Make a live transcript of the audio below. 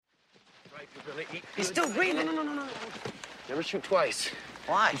He's still breathing. No. Never shoot twice.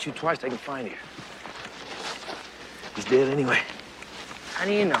 Why? If you shoot twice, they can find you. He's dead anyway. How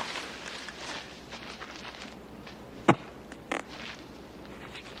do you know?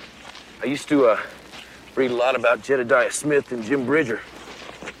 I used to read a lot about Jedediah Smith and Jim Bridger.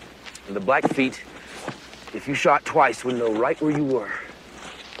 And the Blackfeet, if you shot twice, would know right where you were.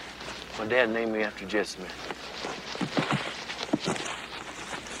 My dad named me after Jed Smith.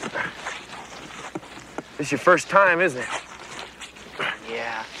 This is your first time, isn't it?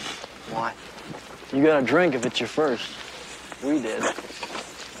 Yeah. What? You gotta drink if it's your first. We did.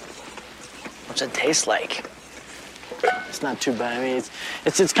 What's it taste like? It's not too bad. I mean,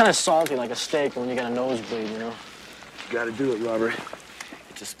 it's kind of salty like a steak when you got a nosebleed, you know? You gotta do it, Robert.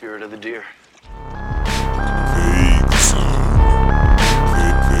 It's the spirit of the deer.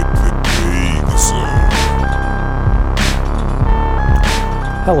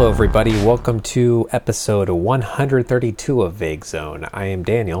 Hello everybody, welcome to episode 132 of Vague Zone. I am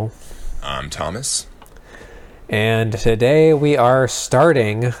Daniel. I'm Thomas. And today we are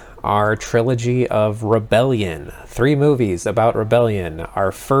starting our trilogy of Rebellion. 3 movies about Rebellion.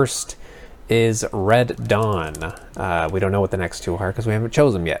 Our first is Red Dawn. We don't know what the next 2 are because we haven't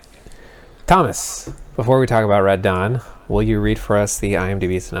chosen them yet. Thomas, before we talk about Red Dawn, will you read for us the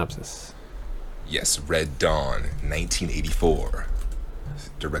IMDb synopsis? Yes, Red Dawn, 1984.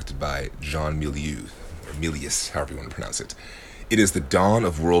 Directed by Jean Milieu, or Milius, however you want to pronounce it. It is the dawn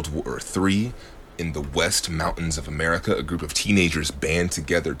of World War III. In the West Mountains of America, a group of teenagers band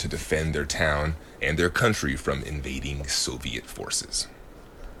together to defend their town and their country from invading Soviet forces.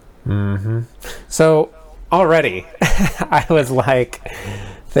 Mm-hmm. So, already, I was like,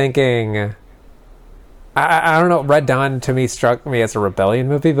 thinking... I don't know, Red Dawn to me struck me as a rebellion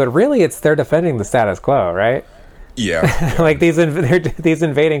movie, but really they're defending the status quo, right? Yeah. Like these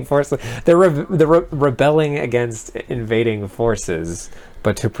invading forces, they're rebelling against invading forces,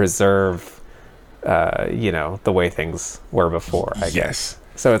 but to preserve, the way things were before, I guess.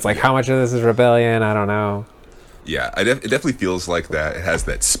 So it's like, how much of this is rebellion? I don't know. Yeah, it definitely feels like that. It has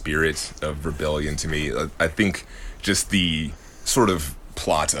that spirit of rebellion to me. I think just the sort of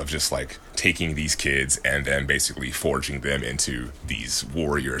plot of just like taking these kids and then basically forging them into these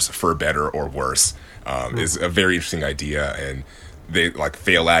warriors for better or worse is a very interesting idea, and they like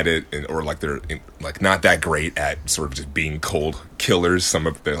fail at it, or like they're like not that great at sort of just being cold killers. Some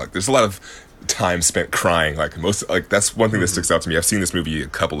of the there's a lot of time spent crying. That's one thing that sticks out to me. I've seen this movie a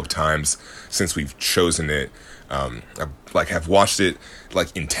couple of times since we've chosen it. Have watched it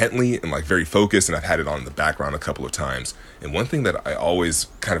like intently and like very focused, and I've had it on in the background a couple of times. And one thing that I always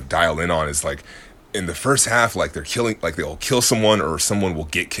kind of dial in on is like in the first half, like they're killing, like they'll kill someone or someone will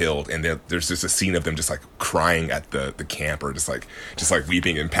get killed, and there's just a scene of them just like crying at the camp, or just like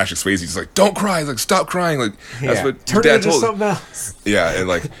weeping, and Patrick Swayze just like, don't cry, like stop crying, like that's what turn Dad it into told something else. Yeah, and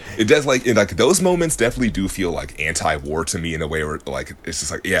like it does, like in like those moments definitely do feel like anti-war to me in a way where like it's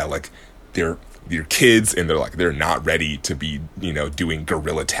just like, yeah, like they're kids and they're not ready to be doing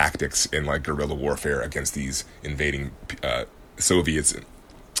guerrilla tactics and like guerrilla warfare against these invading Soviets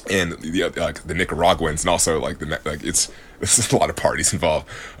and the Nicaraguans, and also it's a lot of parties involved,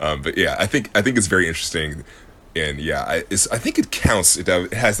 but yeah, I think it's very interesting, and yeah, I think it counts. It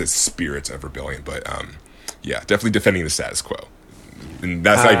has this spirit of rebellion, but yeah, definitely defending the status quo, and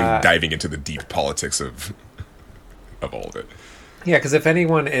that's not even diving into the deep politics of all of it. Yeah, because if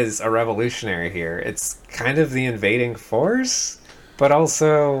anyone is a revolutionary here, it's kind of the invading force, but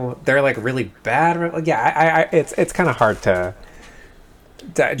also they're like really bad. Yeah, it's kind of hard to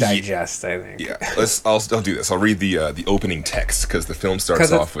digest. I think. Yeah, I'll do this. I'll read the opening text, because the film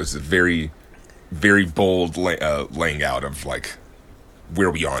starts off with a very, very bold laying out of like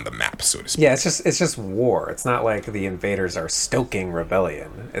where we are on the map, so to speak. Yeah, it's just war. It's not like the invaders are stoking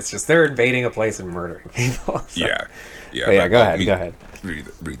rebellion. It's just they're invading a place and murdering people. So. Yeah. Go ahead.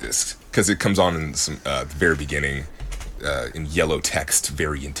 Read this, because it comes on in some the very beginning in yellow text,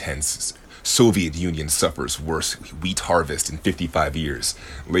 very intense. Soviet Union suffers worst wheat harvest in 55 years.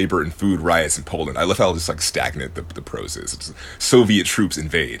 Labor and food riots in Poland. I love how just like stagnant the prose is. Soviet troops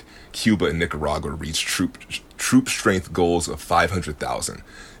invade. Cuba and Nicaragua reach troop strength goals of 500,000.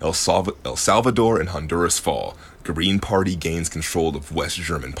 El Salvador and Honduras fall. Green Party gains control of West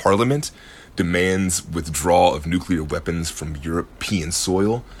German parliament. Demands withdrawal of nuclear weapons from European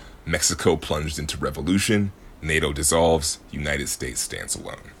soil. Mexico plunged into revolution. NATO dissolves. United States stands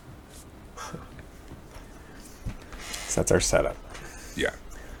alone. So that's our setup. Yeah.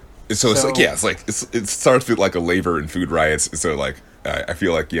 So it's like, yeah, it starts with like a labor and food riots. So like, I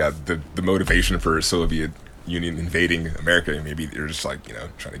feel like, yeah, the motivation for Soviet Union invading America. Maybe they're just like,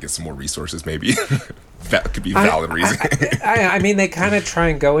 trying to get some more resources. Maybe that could be a valid reason. I mean, they kind of try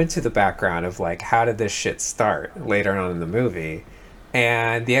and go into the background of like, how did this shit start later on in the movie,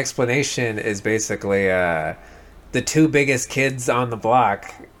 and the explanation is basically the two biggest kids on the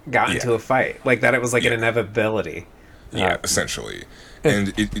block got into a fight, like that. It was like an inevitability. Yeah, essentially. And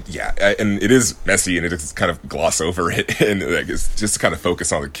and it is messy, and it is kind of gloss over it, and like it's just kind of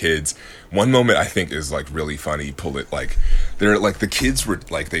focus on the kids. One moment I think is like really funny. Pull it like they're like the kids were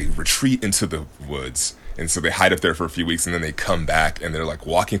like they retreat into the woods, and so they hide up there for a few weeks, and then they come back, and they're like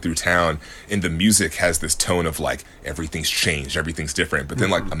walking through town, and the music has this tone of like everything's changed, everything's different. But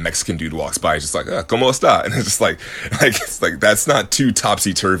then like a Mexican dude walks by, he's just like, "Cómo está?" And it's just like it's like that's not too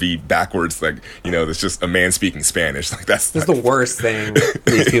topsy turvy backwards. Like it's just a man speaking Spanish. Like that's the worst thing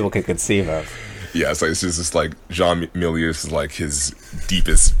these people could conceive of. Yeah, it's just like Jean Milius is like his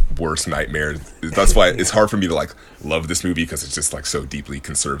deepest, worst nightmare. That's why it's hard for me to like love this movie, because it's just like so deeply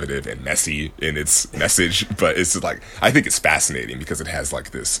conservative and messy in its message. But it's just like, I think it's fascinating because it has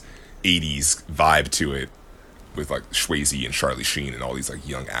like this 80s vibe to it with like Swayze and Charlie Sheen and all these like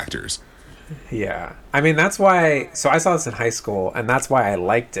young actors. Yeah. I mean, that's why, so I saw this in high school, and that's why I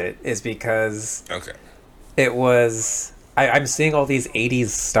liked it, is because it was, I'm seeing all these 80s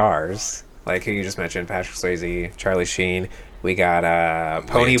stars, like who you just mentioned, Patrick Swayze, Charlie Sheen. We got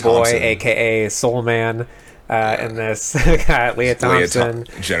Pony Boy, a.k.a. Soul Man, in this. We got Leah Thompson.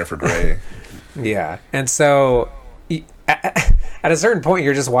 Jennifer Grey. Yeah. And so at a certain point,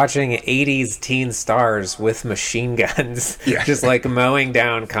 you're just watching 80s teen stars with machine guns, just like mowing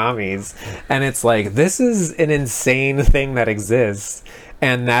down commies. And it's like, this is an insane thing that exists.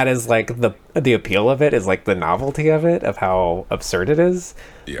 And that is like the appeal of it, is like the novelty of it, of how absurd it is.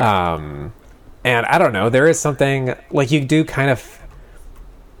 Yeah. And I don't know, there is something like you do kind of,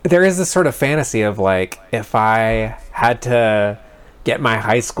 there is this sort of fantasy of like, if I had to get my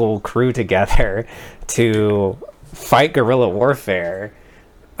high school crew together to fight guerrilla warfare,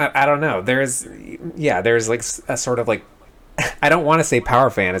 I don't know. There's like a sort of like, I don't want to say power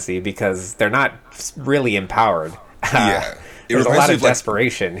fantasy because they're not really empowered. There's a lot of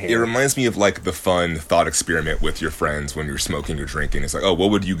desperation here. It reminds me of like the fun thought experiment with your friends when you're smoking or drinking. It's like,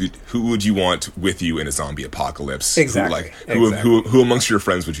 who would you want with you in a zombie apocalypse? Exactly. Who amongst your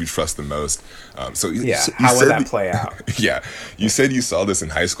friends would you trust the most? How would that play out? Yeah. You said you saw this in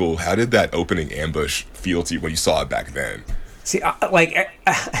high school. How did that opening ambush feel to you when you saw it back then? See,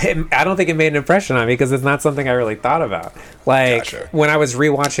 I don't think it made an impression on me because it's not something I really thought about. Like, when I was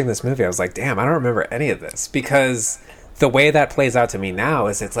rewatching this movie, I was like, damn, I don't remember any of this, because the way that plays out to me now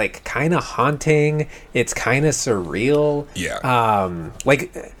is it's like kind of haunting. It's kind of surreal. Yeah.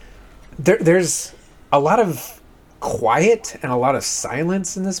 There's a lot of quiet and a lot of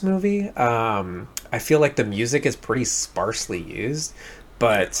silence in this movie. I feel like the music is pretty sparsely used,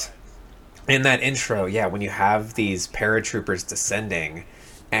 but in that intro, when you have these paratroopers descending,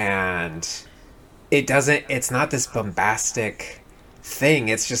 and it's not this bombastic thing.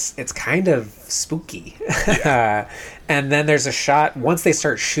 It's kind of spooky. Yeah. And then there's a shot once they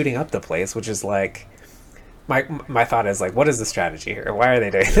start shooting up the place, which is like, my thought is like, what is the strategy here? Why are they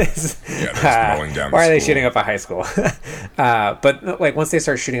doing this? Yeah, they're mowing down why are they shooting up a high school? But like once they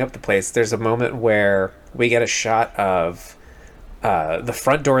start shooting up the place, there's a moment where we get a shot of the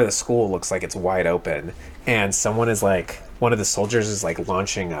front door of the school looks like it's wide open, and someone is like, one of the soldiers is like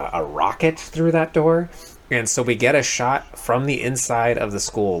launching a rocket through that door. And so we get a shot from the inside of the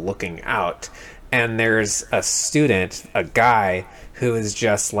school looking out, and there's a student, a guy who is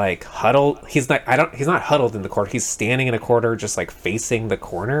just like huddled. He's not huddled in the corner. He's standing in a corner, just like facing the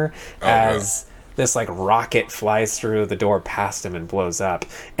corner this like rocket flies through the door past him and blows up.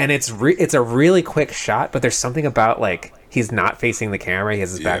 And it's a really quick shot, but there's something about like, he's not facing the camera. He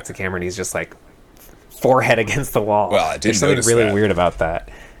has his back to the camera, and he's just like forehead against the wall. Well, I didn't There's something notice really that. weird about that.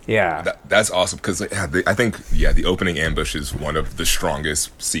 Yeah, that's awesome, because I think the opening ambush is one of the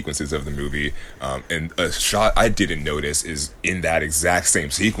strongest sequences of the movie, and a shot I didn't notice is in that exact same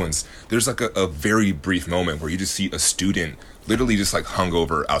sequence. There's like a very brief moment where you just see a student literally just like hung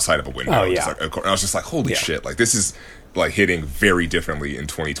over outside of a window. Oh, yeah. Just like, and I was just like, holy shit! Like, this is like hitting very differently in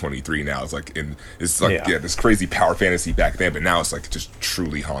 2023 now. It's like this crazy power fantasy back then, but now it's like just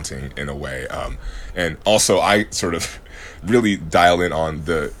truly haunting in a way. And also I sort of really dial in on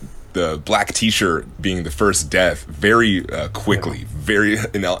the the black T-shirt being the first death very quickly, very.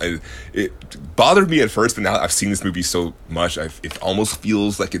 It bothered me at first, but now I've seen this movie so much, it almost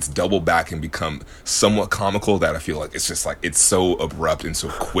feels like it's doubled back and become somewhat comical. That I feel like it's just like it's so abrupt and so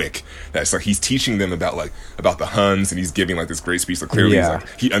quick that it's like he's teaching them about the Huns, and he's giving like this great speech. Like clearly,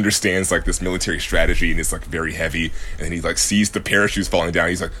 he understands like this military strategy, and it's like very heavy. And then he like sees the parachutes falling down.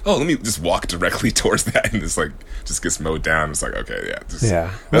 He's like, oh, let me just walk directly towards that, and it's like just gets mowed down. It's like, okay, that's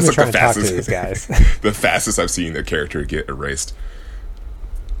like the fastest these guys. the fastest I've seen a character get erased.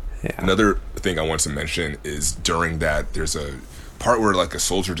 Yeah. Another thing I want to mention is during that there's a part where like a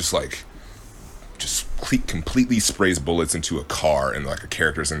soldier just completely sprays bullets into a car, and like a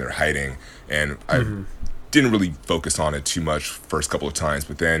character's in there hiding, and I didn't really focus on it too much first couple of times,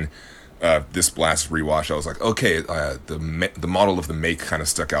 but then this last rewatch I was like, okay, the model of the make kind of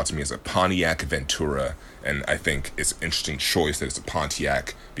stuck out to me as a Pontiac Ventura. And I think it's an interesting choice that it's a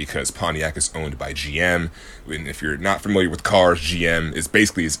Pontiac, because Pontiac is owned by GM. And if you're not familiar with cars, GM is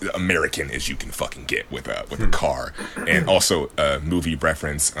basically as American as you can fucking get with a car. And also a movie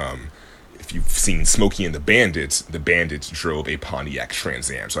reference, if you've seen Smokey and the Bandits drove a Pontiac Trans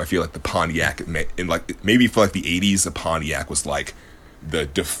Am. So I feel like the Pontiac, in like maybe for like the 80s, the Pontiac was like the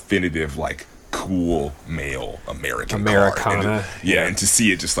definitive like cool male American Americana. Car. And to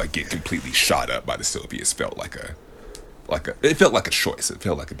see it just like get completely shot up by the Soviets felt like it felt like a choice. It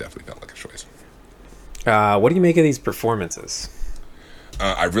definitely felt like a choice. What do you make of these performances?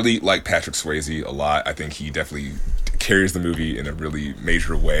 I really like Patrick Swayze a lot. I think he definitely carries the movie in a really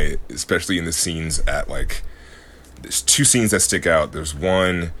major way, especially in the scenes at like, there's two scenes that stick out. There's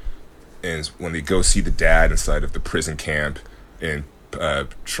one is when they go see the dad inside of the prison camp, and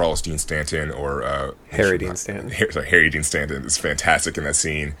Charles Dean Stanton or Harry Dean Stanton. Harry Dean Stanton is fantastic in that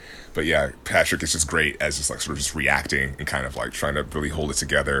scene. But yeah, Patrick is just great as just like sort of just reacting and kind of like trying to really hold it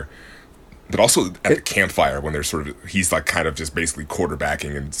together. But also at the campfire when they're sort of, he's like kind of just basically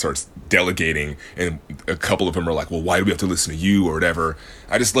quarterbacking and starts delegating, and a couple of them are like, well, why do we have to listen to you or whatever.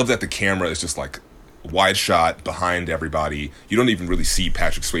 I just love that the camera is just like wide shot behind everybody. You don't even really see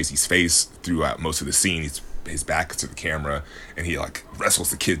Patrick Swayze's face throughout most of the scene. His back to the camera, and he like wrestles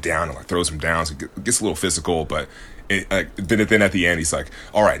the kid down and like throws him down, so it gets a little physical. But then at the end he's like,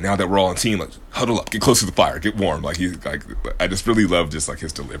 all right, now that we're all on team, like huddle up, get close to the fire, get warm. Like he's like, I just really love just like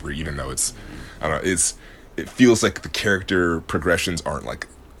his delivery, even though it's, I don't know, it feels like the character progressions aren't like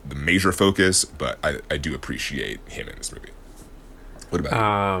the major focus, but I do appreciate him in this movie. What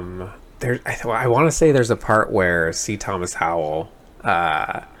about you? I want to say there's a part where C. Thomas Howell,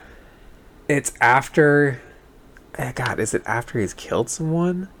 it's after, God, is it after he's killed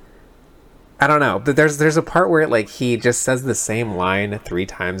someone? I don't know, but there's a part where like he just says the same line 3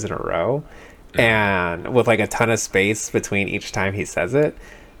 times in a row, and with like a ton of space between each time he says it,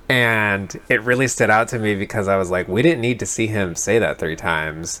 and it really stood out to me because I was like, we didn't need to see him say that 3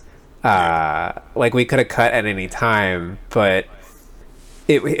 times. Like we could have cut at any time, but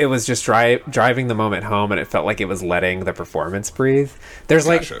it was just driving the moment home, and it felt like it was letting the performance breathe. There's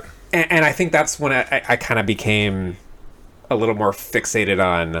like, Gotcha. and I think that's when I kind of became a little more fixated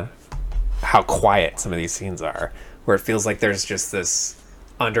on how quiet some of these scenes are, where it feels like there's just this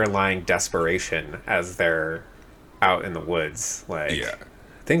underlying desperation as they're out in the woods. Like,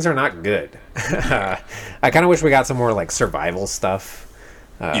 things are not good. I kind of wish we got some more like survival stuff.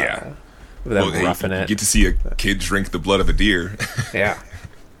 Them roughing it. You get to see a kid drink the blood of a deer. Yeah.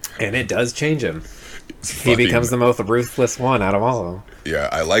 And it does change him. He becomes the most ruthless one out of all of them. Yeah,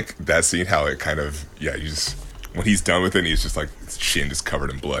 I like that scene, how it kind of, you just, when he's done with it, and he's just like, his chin is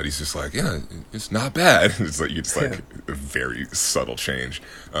covered in blood. He's just like, yeah, it's not bad. It's like a very subtle change.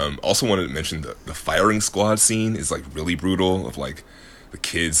 Also wanted to mention the firing squad scene is like really brutal, of like the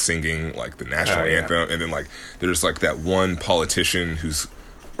kids singing like the national anthem. And then like, there's like that one politician who's,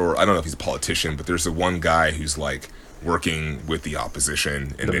 or I don't know if he's a politician, but there's the one guy who's like working with the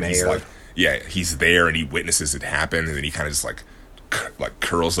opposition, and then he's like, he's there and he witnesses it happen, and then he kind of just like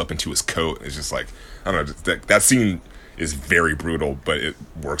curls up into his coat. It's just like, I don't know, that scene is very brutal, but it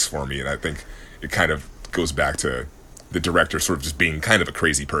works for me, and I think it kind of goes back to the director sort of just being kind of a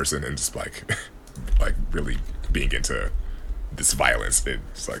crazy person and just like like really being into this violence.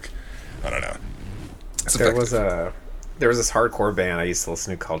 It's like, I don't know. There was this hardcore band I used to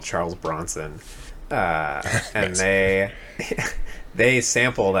listen to called Charles Bronson, and they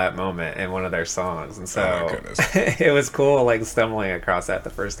sample that moment in one of their songs, and so it was cool, like stumbling across that the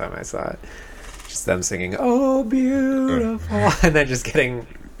first time I saw it. Just them singing "Oh Beautiful," and then just getting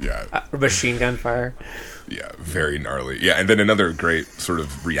machine gun fire. Yeah, very gnarly. Yeah, and then another great sort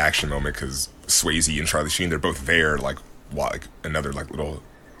of reaction moment, because Swayze and Charlie Sheen, they're both there, like another like little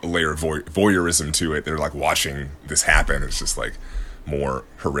a layer of voyeurism to it. They're like watching this happen. It's just like more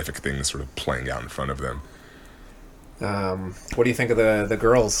horrific things sort of playing out in front of them. What do you think of the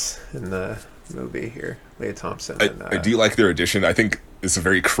girls in the movie here, Leah Thompson? I do like their addition. I think it's a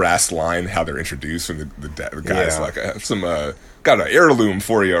very crass line how they're introduced when the guy's like, I have some got an heirloom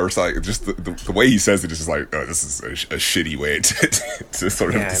for you, or something. Just the way he says it is just like, oh, this is a shitty way to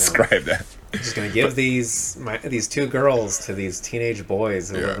sort of describe that. I'm just gonna give these two girls to these teenage boys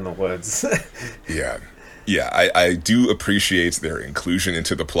who live in the woods. Yeah, I do appreciate their inclusion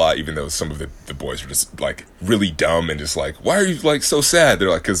into the plot, even though some of the boys are just like really dumb and just like, why are you like so sad? They're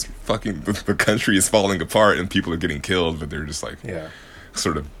like, because fucking the country is falling apart and people are getting killed, but they're just like,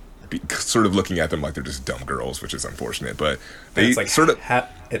 sort of looking at them like they're just dumb girls, which is unfortunate. But they it's like sort of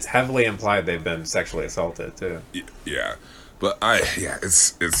it's heavily implied they've been sexually assaulted too. Yeah, but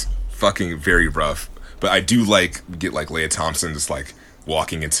it's fucking very rough. But I do get Leah Thompson just like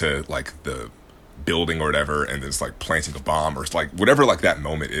walking into like the building or whatever and just like planting a bomb or like whatever like that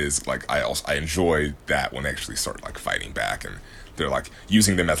moment is. Like I enjoy that when they actually start like fighting back and they're like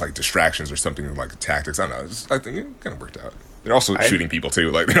using them as like distractions or something, like tactics. I don't know, I think it kind of worked out. They're also shooting people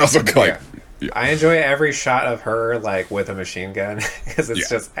too, like they're also like I enjoy every shot of her like with a machine gun because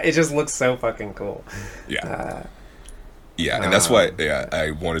it just looks so fucking cool. And that's why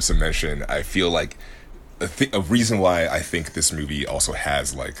I wanted to mention, I feel like a reason why I think this movie also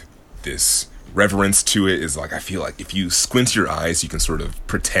has like this reverence to it is like, I feel like if you squint your eyes, you can sort of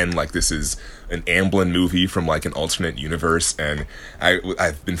pretend like this is an Amblin movie from like an alternate universe. And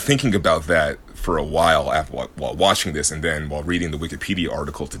I've been thinking about that for a while while watching this, and then while reading the Wikipedia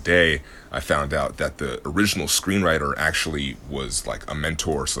article today, I found out that the original screenwriter actually was like a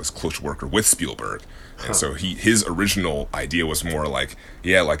mentor, so it's close worker with Spielberg. And so his original idea was more like,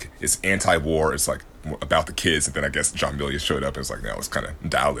 like it's anti-war, it's like about the kids, and then I guess John Milius showed up and was like, no, let's kind of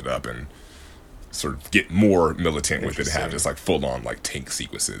dial it up and sort of get more militant with it, have just like full on like tank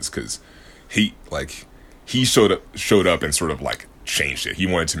sequences, because he showed up and sort of like changed it. He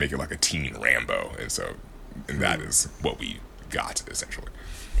wanted to make it like a teen Rambo, and that is what we got essentially.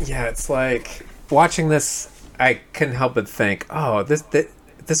 Yeah, it's like watching this, I couldn't help but think, oh,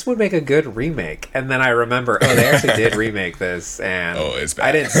 this would make a good remake. And then I remember, they actually did remake this, and it's bad.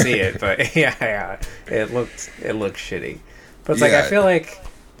 I didn't see it, but it looked shitty. But it's like, I feel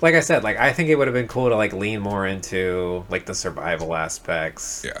like I said, like I think it would have been cool to like lean more into like the survival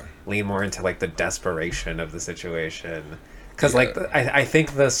aspects. Lean more into like the desperation of the situation. Because like I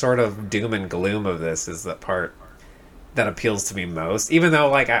think the sort of doom and gloom of this is the part that appeals to me most. Even though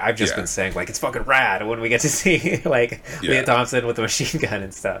like I've just been saying like it's fucking rad when we get to see like Leah Thompson with a machine gun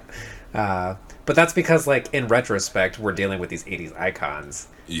and stuff. But that's because like in retrospect we're dealing with these 80s icons.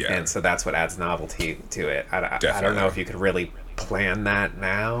 And so that's what adds novelty to it. I don't know if you could really plan that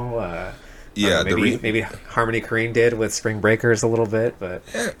now. Maybe Harmony Korine did with Spring Breakers a little bit, but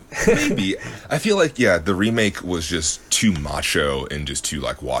maybe. I feel like the remake was just too macho and just too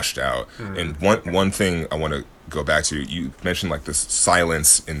like washed out. And one thing I want to go back to, you mentioned like this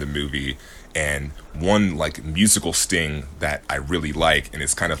silence in the movie, and one like musical sting that I really like, and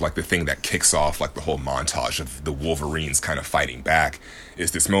it's kind of like the thing that kicks off like the whole montage of the Wolverines kind of fighting back,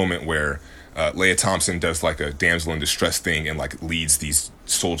 is this moment where Leah Thompson does like a damsel in distress thing and like leads these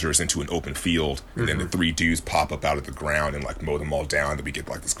soldiers into an open field, and then the three dudes pop up out of the ground and like mow them all down, and we get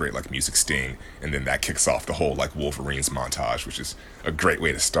like this great like music sting, and then that kicks off the whole like Wolverines montage, which is a great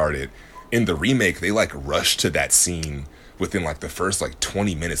way to start it. In the remake, they like rush to that scene within like the first like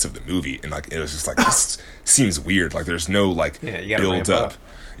 20 minutes of the movie, and like it was just like, this seems weird, like there's no like build up.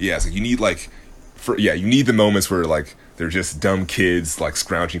 So you need like you need the moments where like they're just dumb kids like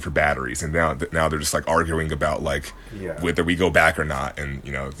scrounging for batteries, and now they're just like arguing about like whether we go back or not, and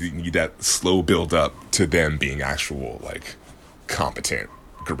you need that slow build up to them being actual like competent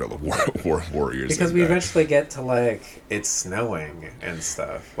guerrilla warriors. Because we eventually get to like it's snowing and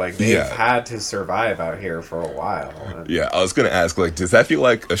stuff, like they've had to survive out here for a while. I was gonna ask, like, does that feel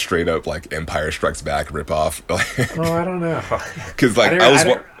like a straight up like Empire Strikes Back ripoff? I don't know, because like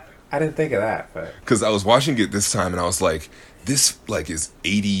I didn't think of that, but because I was watching it this time and I was like, this like is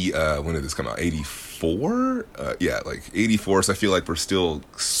 80 when did this come out? 84? Like 84, so I feel like we're still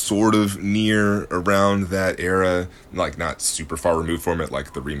sort of near around that era, like not super far removed from it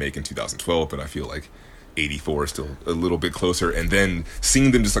like the remake in 2012, but I feel like 84 is still a little bit closer. And then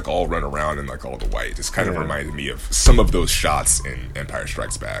seeing them just like all run around in like all the white just kind of reminded me of some of those shots in Empire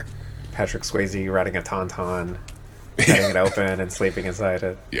Strikes Back. Patrick Swayze riding a tauntaun, cutting it open and sleeping inside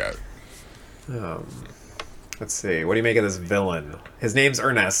it. Let's see. What do you make of this villain? His name's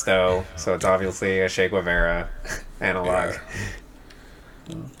Ernesto, so it's obviously a Che Guevara analog.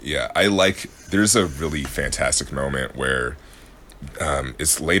 Yeah, there's a really fantastic moment where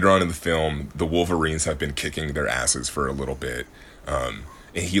it's later on in the film, the Wolverines have been kicking their asses for a little bit.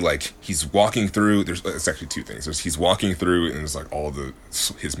 And he's walking through, it's actually two things. He's walking through and there's like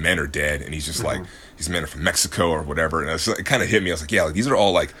his men are dead, and he's just like, these men are from Mexico or whatever. And it kind of hit me. I was like, yeah, like, these are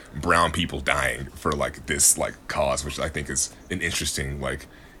all like brown people dying for like this like cause, which I think is an interesting, like,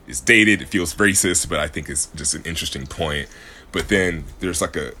 it's dated, it feels racist, but I think it's just an interesting point. But then there's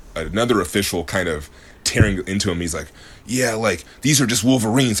like another official kind of tearing into him. He's like, yeah, like, these are just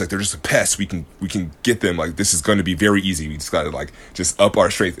Wolverines, like, they're just a pest. We can get them, like, this is going to be very easy. We just got to, like, just up our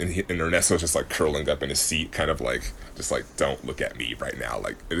strength. And Ernesto's just, like, curling up in his seat, kind of, like, just, like, don't look at me right now.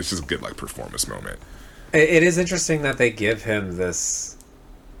 Like, it's just a good, like, performance moment. It is interesting that they give him this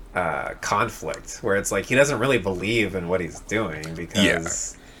conflict where it's like he doesn't really believe in what he's doing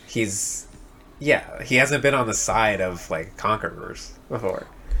because he hasn't been on the side of, like, conquerors before.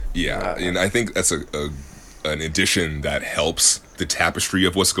 Yeah, and I think that's an addition that helps the tapestry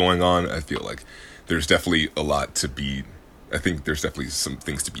of what's going on. I feel like there's definitely a lot to be... I think there's definitely some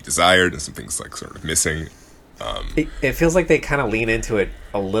things to be desired and some things, like, sort of missing. It feels like they kind of lean into it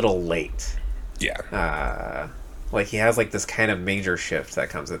a little late. Yeah. Like, he has, like, this kind of major shift that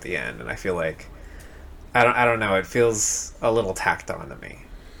comes at the end, and I feel like... I don't know, it feels a little tacked on to me.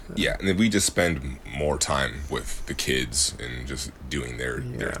 Yeah, and then we just spend more time with the kids and just doing their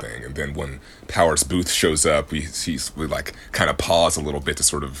thing. And then when Powers Booth shows up, we like kind of pause a little bit to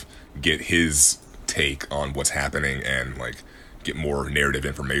sort of get his take on what's happening and like get more narrative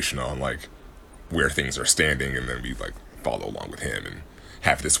information on like where things are standing, and then we like follow along with him and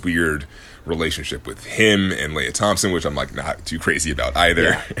have this weird relationship with him and Leia Thompson, which I'm like not too crazy about either.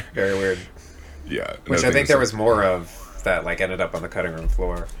 Yeah, very weird. Yeah. Which I think there was more of that like ended up on the cutting room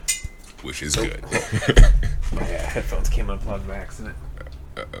floor. Which is good. My headphones came unplugged by accident.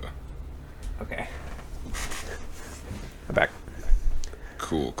 Uh-oh. Okay. I'm back.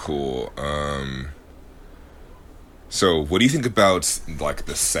 Cool. So what do you think about like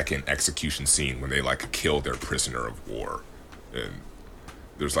the second execution scene when they like kill their prisoner of war? And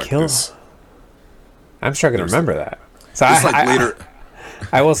there's like this... I'm struggling to remember that. So later...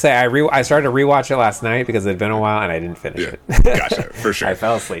 I will say I started to rewatch it last night because it had been a while and I didn't finish it. Gotcha, for sure. I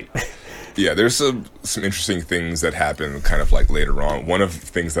fell asleep. Yeah, there's some interesting things that happen kind of like later on. One of the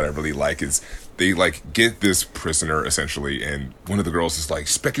things that I really like is they like get this prisoner essentially, and one of the girls is like,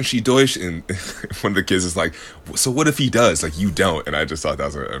 "Sprechen Sie Deutsch?" And one of the kids is like, "So what if he does? Like, you don't?" And I just thought that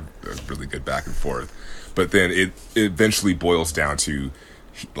was a really good back and forth. But then it eventually boils down to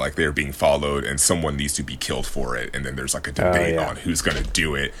like they're being followed and someone needs to be killed for it, and then there's like a debate on who's going to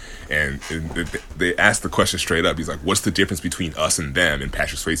do it, and they ask the question straight up. He's like, what's the difference between us and them? And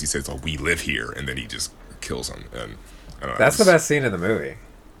Patrick Swayze says, oh, we live here, and then he just kills him. And I don't know, that's the best scene in the movie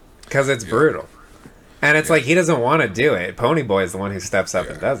because it's brutal, and it's like he doesn't want to do it. Ponyboy is the one who steps up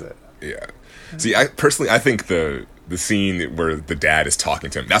and does it. See, I think the scene where the dad is talking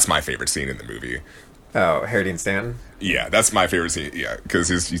to him, that's my favorite scene in the movie. Oh, Harry Dean Stanton? Yeah, that's my favorite scene. Yeah, because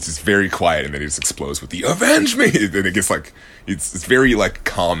he's just very quiet, and then he just explodes with the "Avenge me!" And then it gets like it's very like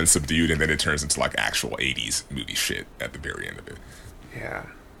calm and subdued, and then it turns into like actual '80s movie shit at the very end of it. Yeah,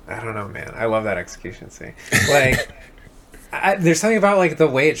 I don't know, man. I love that execution scene. Like, there's something about like the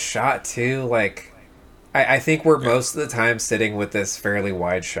way it's shot too. Like, I think we're most of the time sitting with this fairly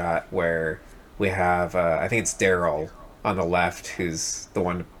wide shot where we have I think it's Daryl on the left who's the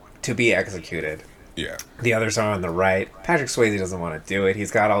one to be executed. Yeah. The others are on the right. Patrick Swayze doesn't want to do it.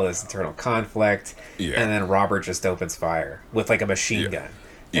 He's got all this internal conflict. Yeah. And then Robert just opens fire with like a machine gun.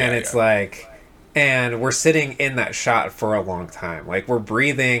 And it's like, and we're sitting in that shot for a long time. Like we're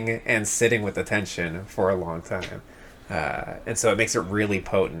breathing and sitting with the tension for a long time. And so it makes it really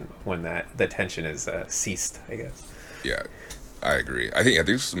potent when the tension is ceased, I guess. Yeah, I agree. I think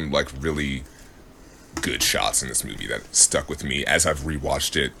there's some like really good shots in this movie that stuck with me as I've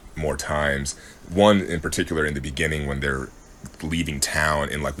rewatched it more times. One in particular in the beginning when they're leaving town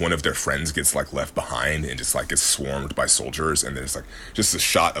and like one of their friends gets like left behind and just like gets swarmed by soldiers, and there's like just a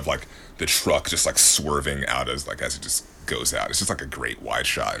shot of like the truck just like swerving out as it just goes out. It's just like a great wide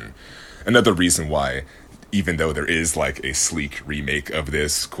shot. And another reason why, even though there is like a sleek remake of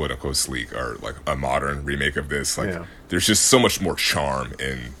this, quote unquote sleek, or like a modern remake of this, like there's just so much more charm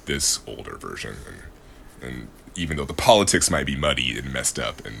in this older version. And even though the politics might be muddy and messed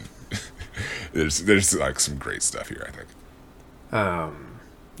up, and there's like some great stuff here, I think.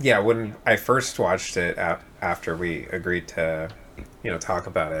 Yeah, when I first watched it after we agreed to, talk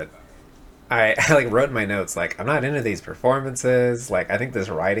about it, I like wrote in my notes like I'm not into these performances. Like I think this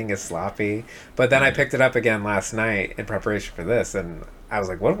writing is sloppy. But then I picked it up again last night in preparation for this, and I was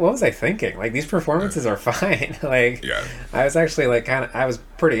like, what was I thinking? Like these performances are fine. Like Yeah. I was actually like I was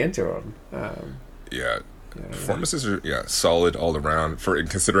pretty into them. Yeah. Performances are solid all around. For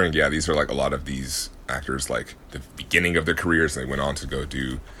considering these are like a lot of these actors like the beginning of their careers, and they went on to go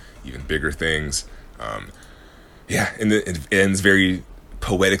do even bigger things. And it ends very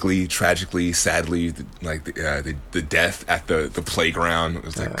poetically, tragically, sadly. Like the death at the playground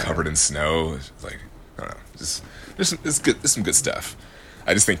was like covered in snow. It's like I don't know, just there's some good stuff.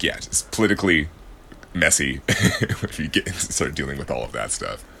 I just think it's politically messy if you get start dealing with all of that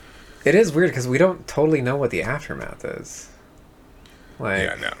stuff. It is weird because we don't totally know what the aftermath is.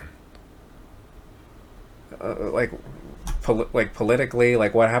 Like like politically,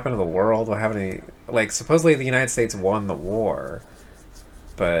 like what happened to the world? What happened to like supposedly the United States won the war,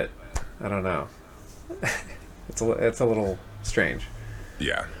 but I don't know. It's a little strange.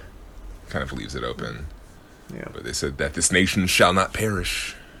 Yeah, kind of leaves it open. Yeah, but they said that this nation shall not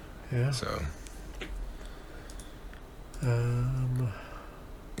perish. Yeah. So,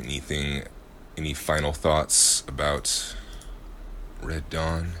 any final thoughts about Red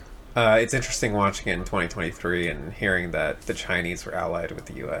Dawn? It's interesting watching it in 2023 and hearing that the Chinese were allied with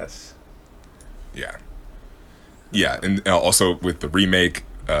the U.S. Yeah, and also with the remake,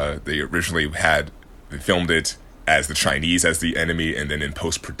 they originally they filmed it as the Chinese as the enemy, and then in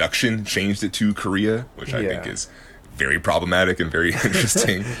post-production changed it to Korea, which I think is very problematic and very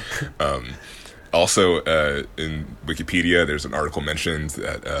interesting. Also, in Wikipedia, there's an article mentioned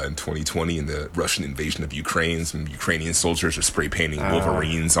that in 2020, in the Russian invasion of Ukraine, some Ukrainian soldiers are spray painting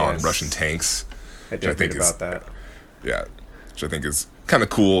Wolverines on Russian tanks. I did read about that. Yeah, which I think is kind of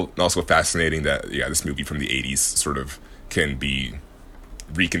cool and also fascinating that, this movie from the 80s sort of can be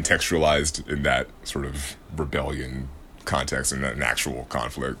recontextualized in that sort of rebellion context and an actual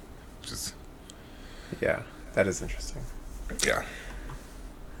conflict. Which is, that is interesting. Yeah.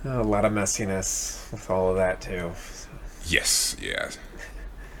 A lot of messiness with all of that too. Yes.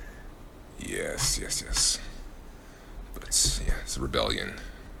 But it's a rebellion.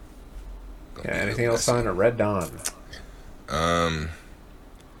 Anything else on a Red Dawn? No,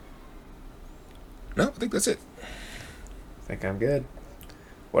 I think that's it. I think I'm good.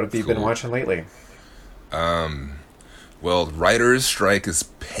 What have you been watching lately? Well, the writers' strike is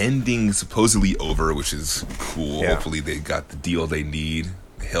pending, supposedly over, which is cool. Yeah. Hopefully they got the deal they need.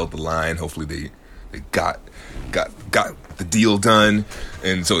 They held the line. Hopefully they got the deal done.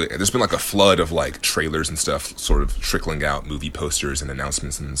 And so there's been like a flood of like trailers and stuff sort of trickling out, movie posters and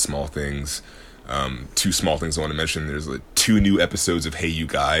announcements and small things. Two small things I want to mention. There's like 2 new episodes of Hey You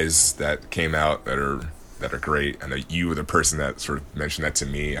Guys that came out that are great. I know you were the person that sort of mentioned that to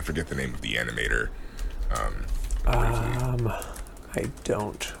me. I forget the name of the animator. I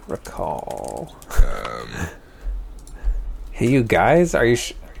don't recall. Hey You Guys? Are you?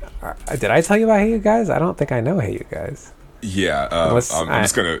 Did I tell you about Hey You Guys? I don't think I know Hey You Guys. Yeah, I'm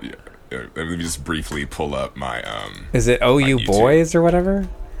just gonna let me just briefly pull up my Is it Oh You Boys or whatever?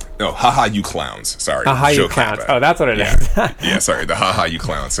 No, Haha You Clowns. Sorry, Haha You Clowns. Oh, that's what it is. Sorry, the Haha You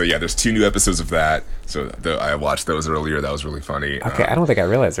Clowns. So there's 2 new episodes of that. So I watched those earlier. That was really funny. Okay, I don't think I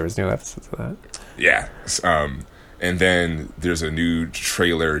realized there was new episodes of that. Yeah. And then there's a new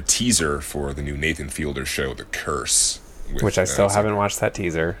trailer teaser for the new Nathan Fielder show, The Curse. Which I still haven't watched that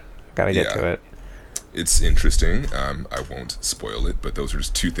teaser. Gotta get to it. It's interesting. I won't spoil it, but those are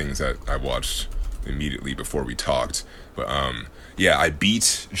just 2 things that I watched immediately before we talked. But I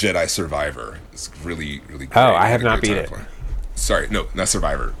beat Jedi Survivor. It's really, really great. Oh, I have not beat it. Sorry, no, not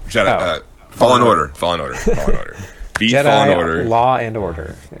Survivor. Jedi Fallen Order. Beat Jedi Fallen Order. Law and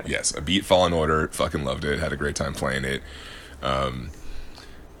Order. Yeah. Yes, I beat Fallen Order. Fucking loved it. Had a great time playing it.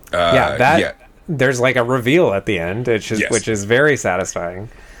 There's like a reveal at the end, which is very satisfying.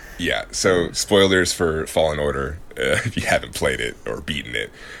 Yeah, so spoilers for Fallen Order if you haven't played it or beaten it.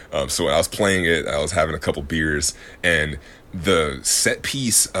 So when I was playing it, I was having a couple beers, and the set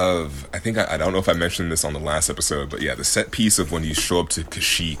piece of, I think, I don't know if I mentioned this on the last episode, but the set piece of when you show up to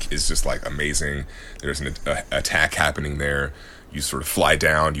Kashyyyk is just like amazing. There's an attack happening there. You sort of fly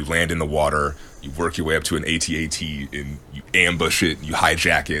down, you land in the water, you work your way up to an AT-AT, and you ambush it, you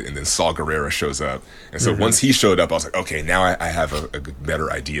hijack it, and then Saw Gerrera shows up. And so once he showed up, I was like, okay, now I have a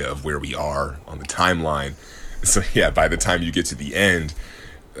better idea of where we are on the timeline. So by the time you get to the end,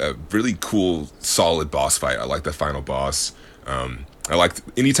 a really cool, solid boss fight. I like the final boss. I liked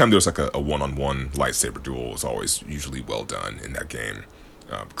anytime there was like a one-on-one lightsaber duel was always usually well done in that game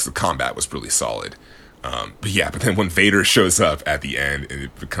because the combat was really solid. But then when Vader shows up at the end and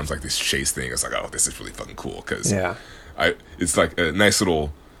it becomes like this chase thing, it's like, oh, this is really fucking cool because it's like a nice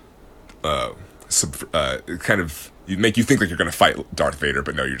little kind of you make you think like you're gonna fight Darth Vader,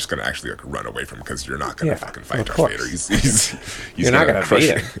 but no, you're just gonna actually like run away from him because you're not gonna fucking fight Darth Vader. He's you're not gonna crush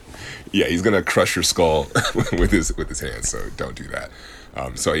beat him. Yeah, he's gonna crush your skull with his hands. So don't do that.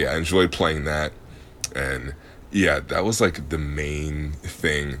 So yeah, I enjoyed playing that, and yeah, that was like the main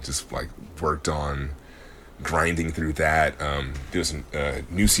thing. Just like worked on grinding through that. There's a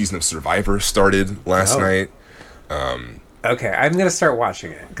new season of Survivor started last night. Okay, I'm gonna start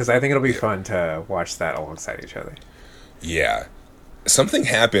watching it because I think it'll be fun to watch that alongside each other. Yeah, something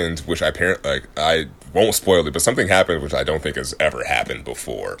happened which I won't spoil it, but something happened which I don't think has ever happened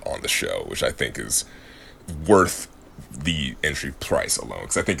before on the show, which I think is worth the entry price alone,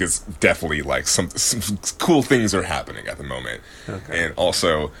 because I think it's definitely like some cool things are happening at the moment. Okay. And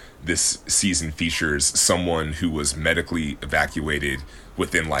also this season features someone who was medically evacuated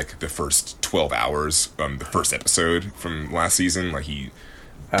within like the first 12 hours the first episode from last season. Like he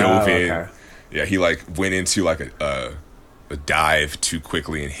dove in. Yeah, he like went into like a dive too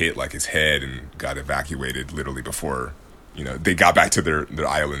quickly and hit like his head and got evacuated literally before they got back to their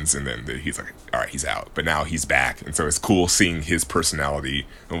islands, and then he's like, all right, he's out. But now he's back, and so it's cool seeing his personality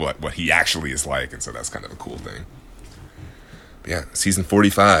and what he actually is like, and so that's kind of a cool thing. But yeah, season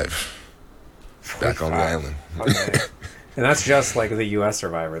 45. Back on the island. Okay. And that's just like the U.S.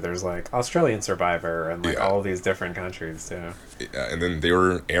 Survivor. There's like Australian Survivor and like all these different countries too. Yeah, and then they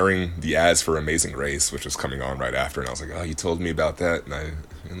were airing the ads for Amazing Race, which was coming on right after, and I was like, oh, you told me about that, and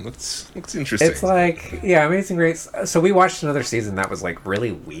it looks interesting. It's like, yeah, Amazing Race. So we watched another season that was like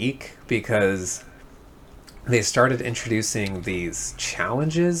really weak because they started introducing these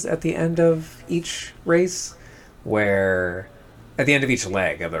challenges at the end of each race, where at the end of each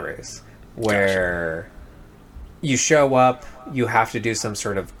leg of the race, where you show up, you have to do some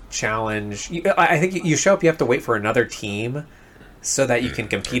sort of challenge. I think you show up, you have to wait for another team so that you can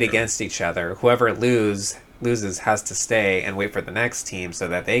compete against each other. Whoever loses has to stay and wait for the next team so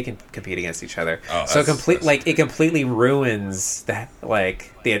that they can compete against each other. So it completely ruins the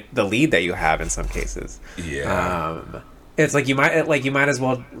lead that you have in some cases. Yeah. It's like you might as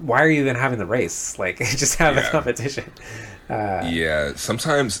well. Why are you even having the race? Like, just have a competition.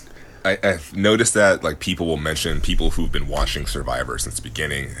 Sometimes I've noticed that like people will mention, people who've been watching Survivor since the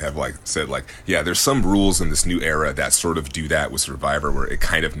beginning have like said like, yeah, there's some rules in this new era that sort of do that with Survivor, where it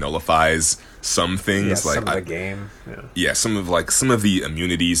kind of nullifies some things, like some of the game. Some of the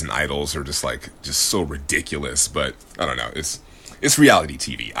immunities and idols are just so ridiculous. But I don't know, it's reality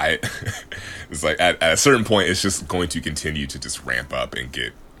TV. It's like at a certain point, it's just going to continue to just ramp up and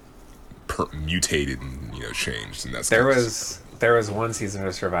get mutated and changed, and that's There was one season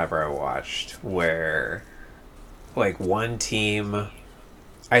of Survivor I watched where, like, one team,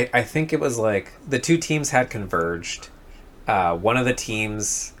 I think it was like the two teams had converged. One of the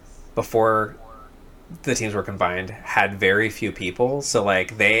teams, before the teams were combined, had very few people. So,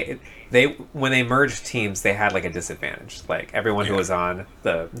 like, they when they merged teams, they had like a disadvantage. Like everyone who was on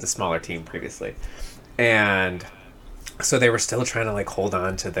the smaller team previously, and so they were still trying to like hold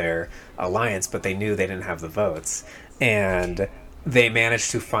on to their alliance, but they knew they didn't have the votes. And they managed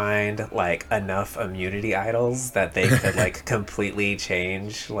to find like enough immunity idols that they could like completely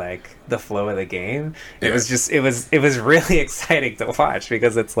change like the flow of the game. It was really exciting to watch,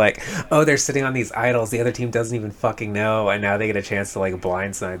 because it's like, oh, they're sitting on these idols, the other team doesn't even fucking know, and now they get a chance to like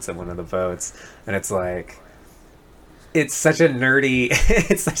blindside someone of the votes. And it's like, it's such a nerdy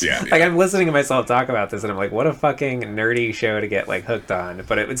like I'm listening to myself talk about this and I'm like, what a fucking nerdy show to get like hooked on.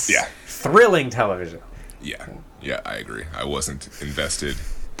 But it was thrilling television. Yeah, I agree. I wasn't invested.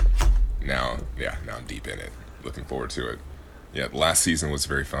 Now I'm deep in it. Looking forward to it. Yeah, last season was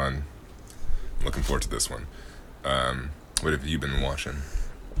very fun. Looking forward to this one. What have you been watching?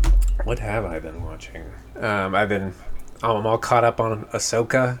 What have I been watching? I'm all caught up on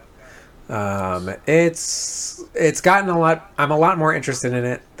Ahsoka. It's gotten a lot. I'm a lot more interested in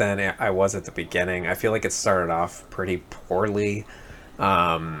it than I was at the beginning. I feel like it started off pretty poorly.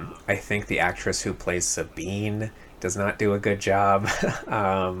 I think the actress who plays Sabine does not do a good job.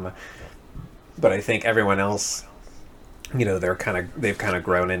 But I think everyone else, they've kind of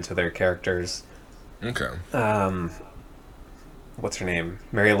grown into their characters. Okay. What's her name?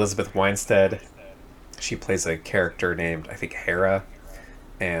 Mary Elizabeth Winstead. She plays a character named, I think, Hera.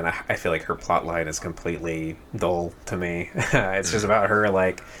 And I feel like her plot line is completely dull to me. It's just about her,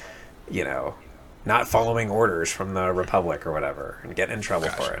 like, not following orders from the Republic or whatever and getting in trouble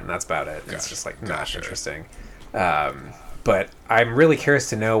for it, and that's about it. It's just like not interesting. But I'm really curious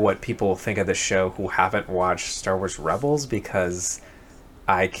to know what people think of the show who haven't watched Star Wars Rebels, because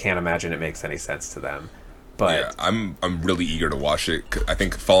I can't imagine it makes any sense to them. But Yeah, I'm really eager to watch it. I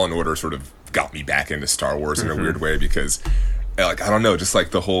think Fallen Order sort of got me back into Star Wars in a weird way, because like, I don't know, just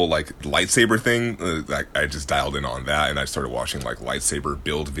like the whole like lightsaber thing, like I just dialed in on that, and I started watching like lightsaber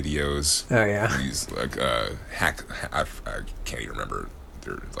build videos. Oh yeah. These like I can't even remember.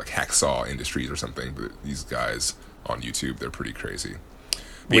 They're like Hacksaw Industries or something, but these guys on YouTube, they're pretty crazy.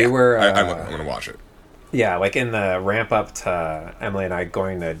 But We yeah, were, I'm gonna watch it. Yeah, like in the ramp up to Emily and I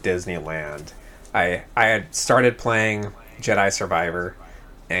going to Disneyland, I had started playing Jedi Survivor,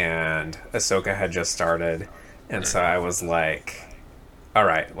 and Ahsoka had just started, and so I was like, all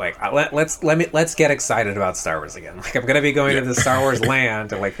right, like let's get excited about Star Wars again. Like, I'm gonna be going to the Star Wars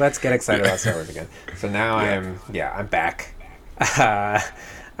land, and like, let's get excited about Star Wars again. So now I'm back.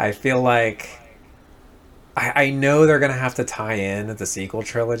 I feel like I know they're gonna have to tie in the sequel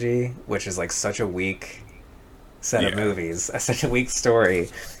trilogy, which is like such a weak set of movies, such a weak story.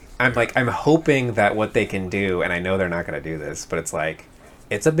 I'm hoping that what they can do, and I know they're not gonna do this, but it's like,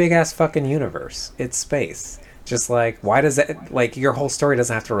 it's a big ass fucking universe. It's space. Just like, why does it, like, your whole story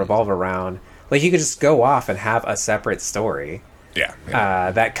doesn't have to revolve around, like, you could just go off and have a separate story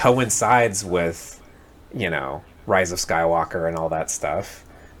that coincides with, you know, Rise of Skywalker and all that stuff.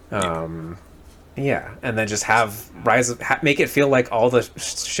 Yeah, and then just have make it feel like all the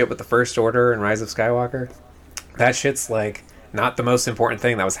shit with the First Order and Rise of Skywalker. That shit's like not the most important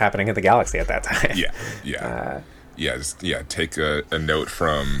thing that was happening in the galaxy at that time. Take a note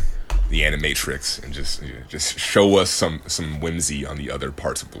from the Animatrix and just show us some whimsy on the other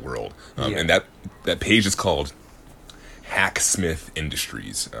parts of the world. And that page is called Hacksmith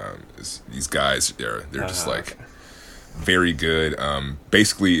Industries. These guys, they're just like very good.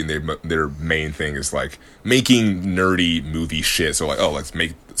 Basically, their main thing is like making nerdy movie shit. So like, oh, let's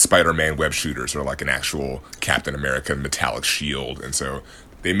make Spider-Man web shooters, or like an actual Captain America metallic shield. And so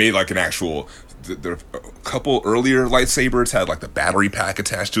they made like an actual. A couple earlier lightsabers had like the battery pack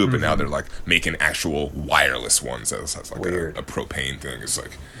attached to it, but now they're like making actual wireless ones. That's like a propane thing. It's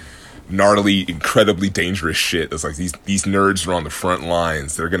like gnarly, incredibly dangerous shit. It's like these nerds are on the front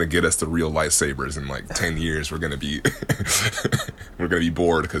lines. They're gonna get us the real lightsabers in like 10 years. We're gonna be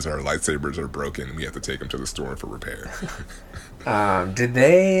bored because our lightsabers are broken and we have to take them to the store for repair.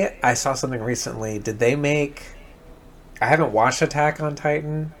 I saw something recently. Did they make? I haven't watched Attack on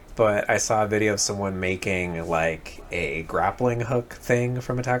Titan, but I saw a video of someone making like a grappling hook thing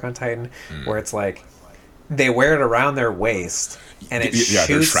from Attack on Titan, where it's like they wear it around their waist, and it shoots.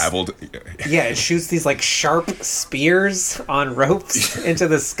 They're traveled. Yeah, it shoots these like sharp spears on ropes into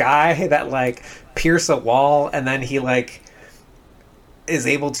the sky that like pierce a wall, and then he like is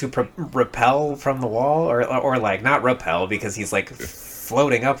able to repel from the wall, or like not repel because he's like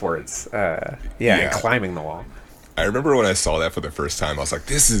floating upwards. And climbing the wall. I remember when I saw that for the first time, I was like,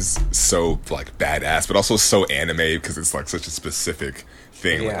 this is so like badass, but also so anime because it's like such a specific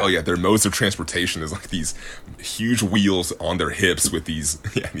thing. Like, oh yeah, their modes of transportation is like these huge wheels on their hips with these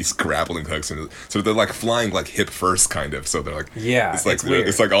grappling hooks, and so they're like flying like hip first kind of. So they're like,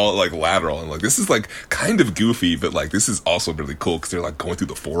 it's like all like lateral, and like this is like kind of goofy, but like this is also really cool because they're like going through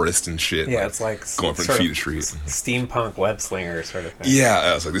the forest and shit. Yeah, like, it's like going from tree to tree, steampunk web slinger sort of thing. Yeah,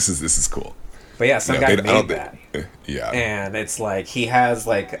 I was like, this is cool. But yeah, some guy made that. Yeah. And it's like he has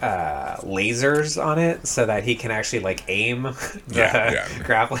like lasers on it so that he can actually like aim the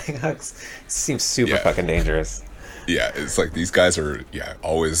grappling hooks. It seems super fucking dangerous. Yeah, it's like these guys are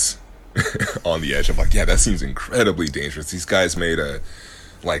always on the edge. I'm like, that seems incredibly dangerous. These guys made a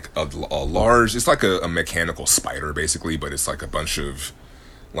large, it's like a mechanical spider basically, but it's like a bunch of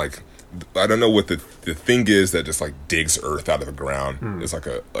like, I don't know what the thing is that just like digs earth out of the ground. It's like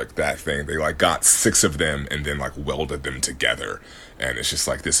that thing. They like got 6 of them and then like welded them together, and it's just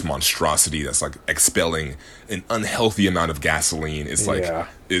like this monstrosity that's like expelling an unhealthy amount of gasoline. It's like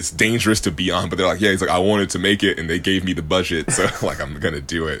it's dangerous to be on, but they're like, he's like, I wanted to make it and they gave me the budget, so like I'm gonna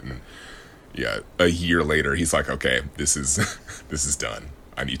do it. And a year later he's like, okay, this is done.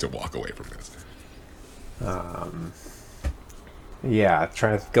 I need to walk away from this. Yeah,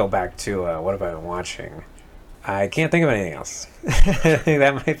 trying to go back to what have I been watching? I can't think of anything else. I think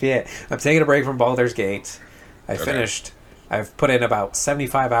that might be it. I'm taking a break from Baldur's Gate. I've put in about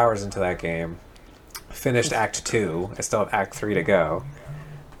 75 hours into that game. Finished Act 2. I still have Act 3 to go.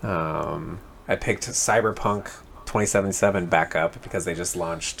 I picked Cyberpunk 2077 back up because they just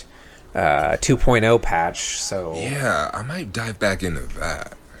launched 2.0 patch. So yeah, I might dive back into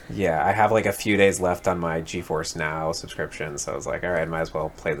that. Yeah, I have like a few days left on my GeForce Now subscription, so I was like, all right, I might as well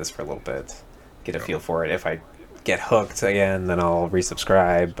play this for a little bit, get a feel for it if I get hooked again, then I'll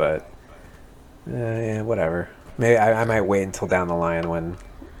resubscribe. But yeah, whatever. Maybe I might wait until down the line when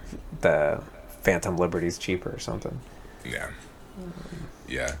the Phantom Liberty's cheaper or something. Yeah.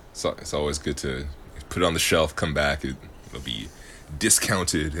 Yeah. So it's always good to put it on the shelf, come back. It'll be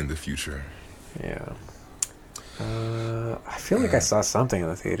discounted in the future. Yeah. I feel like I saw something in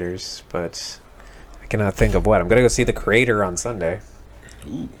the theaters, but I cannot think of what. I'm going to go see The Creator on Sunday.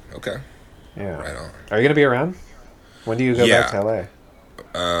 Ooh, okay. Yeah. Right on. Are you going to be around? When do you go back to LA?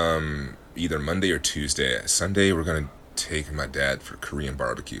 Either Monday or Tuesday. Sunday, we're going to take my dad for Korean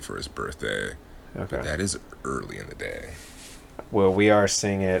barbecue for his birthday. Okay. But that is early in the day. Well, we are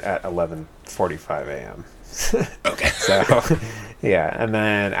seeing it at 11:45 a.m. Okay. So, yeah. And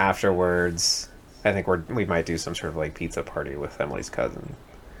then afterwards, I think we might do some sort of like pizza party with Emily's cousin.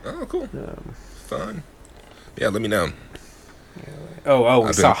 Oh, cool. Fun. Yeah, let me know.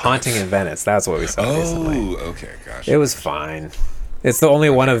 We saw Haunting in Venice. That's what we saw recently. Oh, okay, gotcha. It was fine. It's the only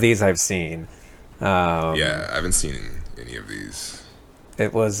one of these I've seen. Yeah, I haven't seen any of these.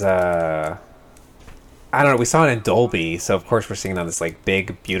 It was, I don't know, we saw it in Dolby, so of course we're seeing it on this like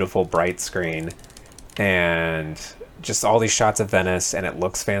big, beautiful, bright screen. And just all these shots of Venice, and it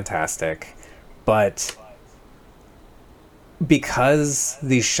looks fantastic. But because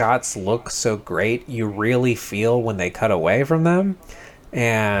these shots look so great, you really feel when they cut away from them.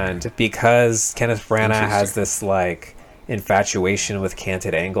 And because Kenneth Branagh has this like infatuation with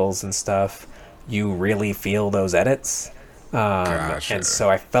canted angles and stuff, you really feel those edits. Gotcha. And so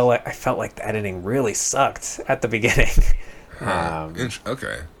I felt like the editing really sucked at the beginning.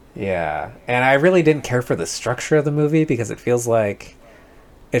 Okay. Yeah, and I really didn't care for the structure of the movie because it feels like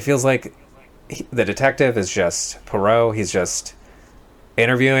the detective is just Poirot. He's just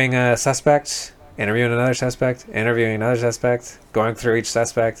interviewing a suspect, interviewing another suspect, interviewing another suspect, going through each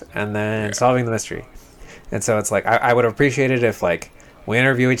suspect, and then solving the mystery. And so it's like I would have appreciated if like we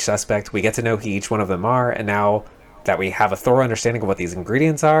interview each suspect, we get to know who each one of them are, and now that we have a thorough understanding of what these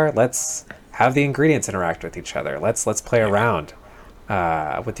ingredients are, let's have the ingredients interact with each other. Let's play around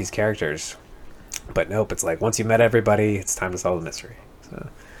with these characters. But nope, it's like once you met everybody, it's time to solve the mystery. So.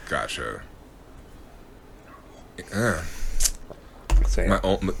 Gotcha. So,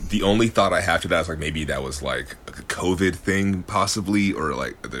 yeah. The only thought I have to that is like maybe that was like a COVID thing, possibly, or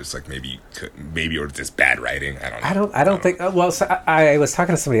like there's like maybe or just bad writing. I don't know. I don't think. Well, so I was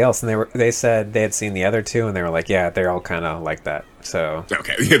talking to somebody else, and they said they had seen the other two, and they were like, yeah, they're all kind of like that. So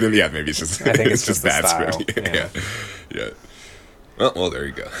okay, yeah, maybe it's just I think it's just bad style. script. Yeah. Yeah. Well, there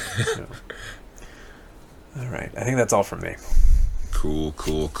you go. All right, I think that's all from me. Cool.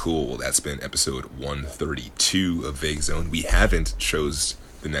 Well, that's been episode 132 of Vague Zone. We haven't chose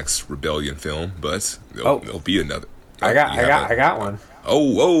the next Rebellion film, but there'll be another. I got one.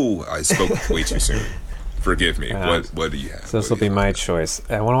 Oh! I spoke way too soon. Forgive me. What do you have? So this will be my choice.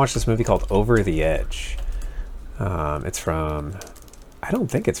 I want to watch this movie called Over the Edge. It's from. I don't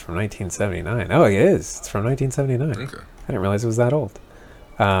think it's from 1979. Oh, it is. It's from 1979. Okay. I didn't realize it was that old.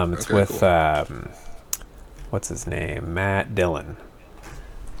 It's okay, with cool. What's his name? Matt Dillon.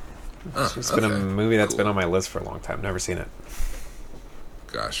 It's been a Okay, movie that's cool. been on my list for a long time. Never seen it.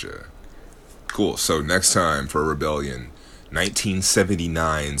 Gotcha. Cool. So next time for Rebellion,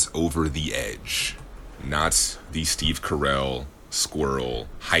 1979's Over the Edge, not the Steve Carell squirrel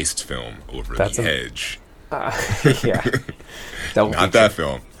heist film Over the Edge. Yeah. Not that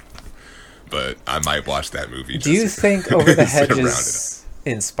film. But I might watch that movie. Do you think Over the Edge round it is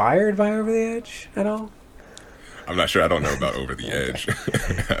inspired by Over the Edge at all? I'm not sure. I don't know about Over the Edge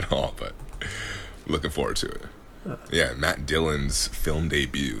at all, but looking forward to it. Yeah, Matt Dillon's film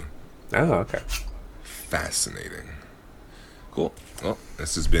debut. Oh, okay. Fascinating. Cool. Well,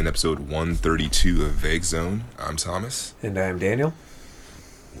 this has been episode 132 of Vague Zone. I'm Thomas. And I'm Daniel.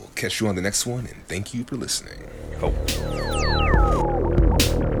 We'll catch you on the next one, and thank you for listening. Oh.